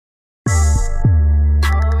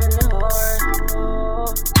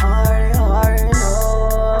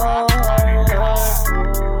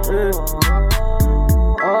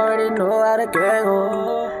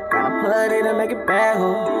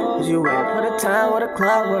time with a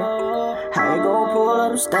clockwork. How you gon' pull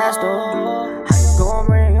up them stats though? How you gon'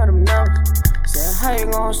 bring up them numbers? Said, how you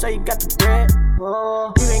gon' say you got the bread?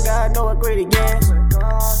 You ain't got no ingredients.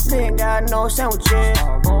 You ain't got no sandwiches.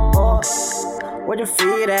 Where your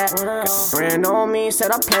feet at? Got the brand on me,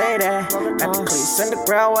 said I play that. Got the cleats in the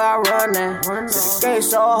ground where I run that. Said the game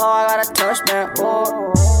so hard, I gotta touch back.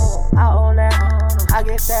 I own that, I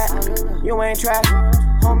get that. You ain't trash,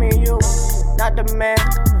 homie, you not the man.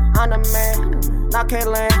 I'm the man, not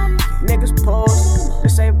K-Land. Niggas pose,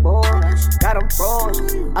 this ain't bold. Got them froze,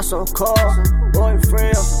 I so cold. Boy,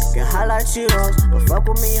 frail, get high like Cheetos. Don't fuck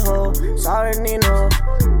with me, ho. Sorry, Nino.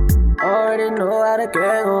 Already know how to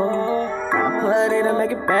gang ho. Gotta put it and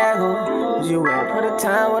make it back ho. Cause you ain't put a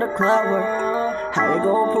time with a clockwork. How you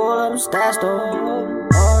gon' pull up them stats though?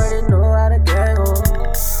 Already know how to gang ho.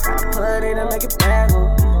 Gotta put it and make it back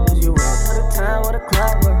ho. Cause you ain't put a time with a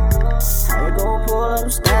clockwork. How you gon' pull up them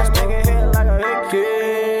stats, make it hit like a hit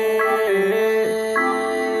kid.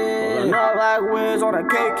 Pulling up like Wiz on a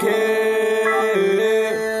KK.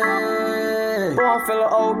 Boy, I'm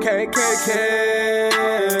feeling okay, KK.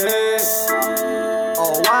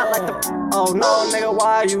 Oh, why like the, oh no, nigga,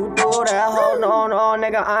 why you do that, ho? No,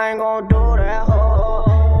 nigga, I ain't gon' do that, ho.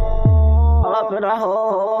 All up in that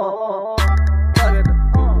hole. Plug in the,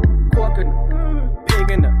 pork in the, pig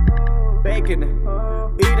in the, bacon in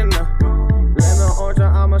the, eating the. Lemon orange,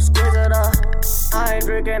 I'ma squeeze it up. I ain't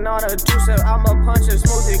drinking all the juice, I'ma punch it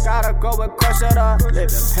smoothie. Gotta go and crush it up.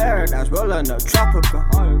 Live in paradise, rollin' the tropical.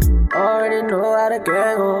 Already know how to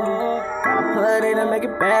gang ho. Gotta put it and make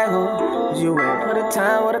it back ho. Cause you ain't put a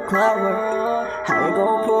time with a clockwork. How you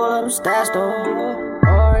gon' pull up them stats though?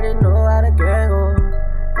 Already know how to gang ho.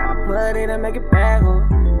 Gotta put it and make it back ho.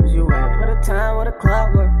 Cause you ain't put a time with a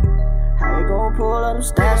clockwork. How you gon' pull up them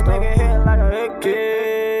stats though? Make it hit like a hit kid.